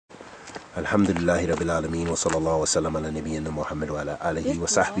Alhamdulillahi Rabbil Alameen wa sallallahu wa sallam ala nabiyyina Muhammad wa ala alihi wa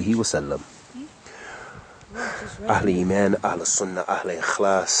sahbihi wa sallam. Ahl Iman, Ahl Sunnah, Ahl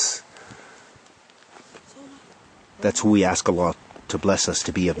Ikhlas. That's who we ask Allah to bless us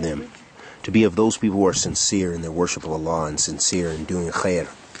to be of them. To be of those people who are sincere in their worship of Allah and sincere in doing khair.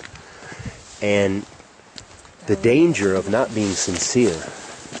 And the danger of not being sincere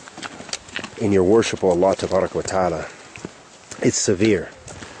in your worship of Allah Tabarak wa Ta'ala, it's severe.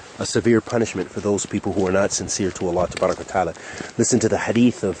 A severe punishment for those people who are not sincere to Allah Tabarak wa Ta'ala. Listen to the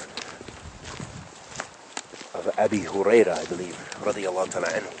Hadeeth of Abi Huraira, I believe, radiyallahu ta'ala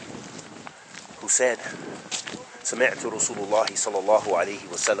anhu, who said, سمعت رسول الله صلى الله عليه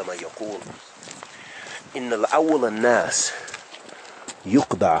وسلم يقول إن الأول الناس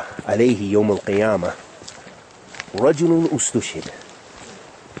يقضى عليه يوم القيامة رجل استشهد.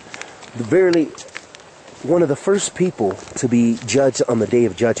 Verily, one of the first people to be judged on the Day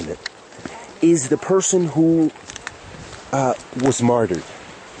of Judgment is the person who was martyred.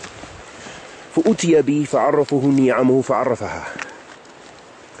 فَأُتِيَ بِهِ فَعَرَّفُهُ نِعَمُهُ فَعَرَّفَهَا.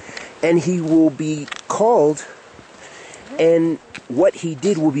 And he will be called, and what he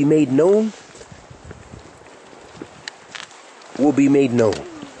did will be made known.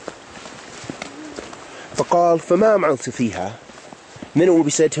 فَقَالْ فَمَا عَمَلْتَ فِيهَا. Then it will be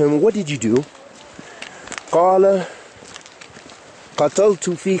said to him, what did you do? قال قتلت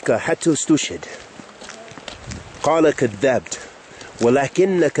فيك حتى استشهد. قال كذبت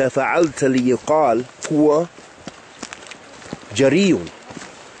ولكنك فعلت ليقال هو جري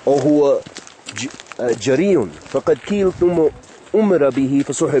أو هو جري فقد قيل ثم أمر به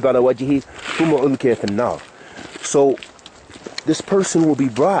فسحب على وجهه ثم ألقي في النار. So this person will be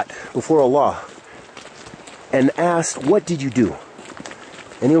brought before Allah and asked, what did you do?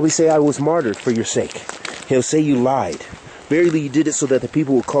 And he'll say, I was martyred for your sake. He'll say, you lied. Verily you did it so that the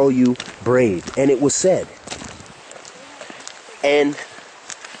people will call you brave. And it was said. And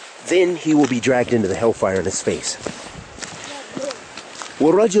then he will be dragged into the hellfire in his face.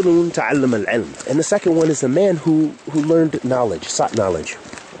 وَرَجُلٌ تَعَلَّمَ الْعِلْمِ. And the second one is the man who learned knowledge, sought knowledge.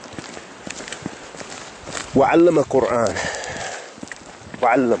 وَعَلَّمَ الْقُرْآنَ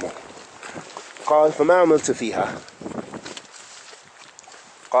وَعَلَّمَهُ. قال فما عملت فيها.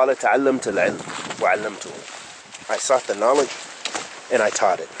 قال تعلمت العلم وعلمته. I sought the knowledge and I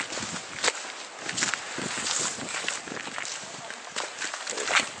taught it.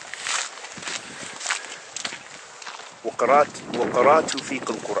 وقرأت فيك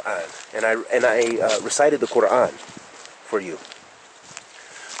القرآن. And I recited the Quran for you.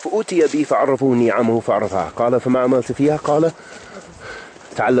 فأتي بي فعرفه نعمه فعرفها. قال فما عملت فيها. قال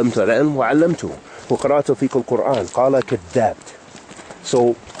تعلمت العلم وعلمته. وقرأت فيك القرآن. قال كذبت.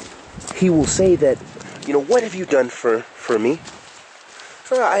 So he will say that, what have you done for me?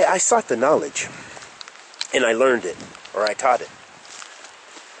 I sought the knowledge and I learned it, or I taught it.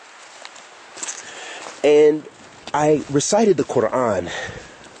 And I recited the Quran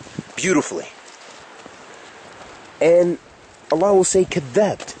beautifully. And Allah will say,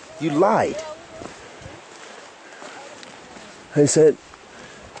 kadhabt, you lied. I said,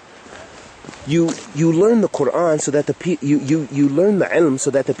 you learn the Quran so that you learn the ilm so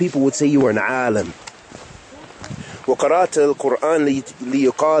that the people would say you are an alim. وَقَرَأْتَ الْقُرْآنَ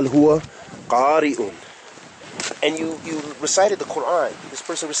لِيُقَالْ هُوَ قَارِئٌ. And you recited the Quran. This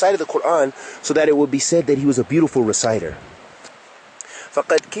person recited the Quran so that it would be said that he was a beautiful reciter.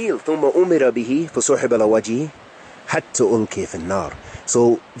 فَقَدْ كِيلْ ثُمَّ أُمِرَ بِهِ فَصُحِبَ لَوَجْهِهِ حَتَّى أُلْقِيَ فِي النَّارِ.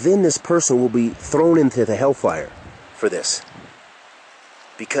 So then this person will be thrown into the hellfire for this.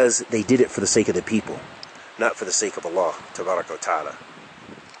 Because they did it for the sake of the people, not for the sake of Allah Tabarak wa Ta'ala.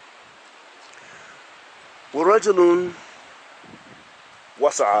 وَرَجُلٌ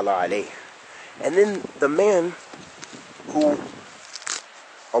وَسَعَ عَلَيْهِ. And then the man who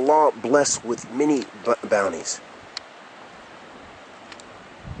Allah blessed with many bounties,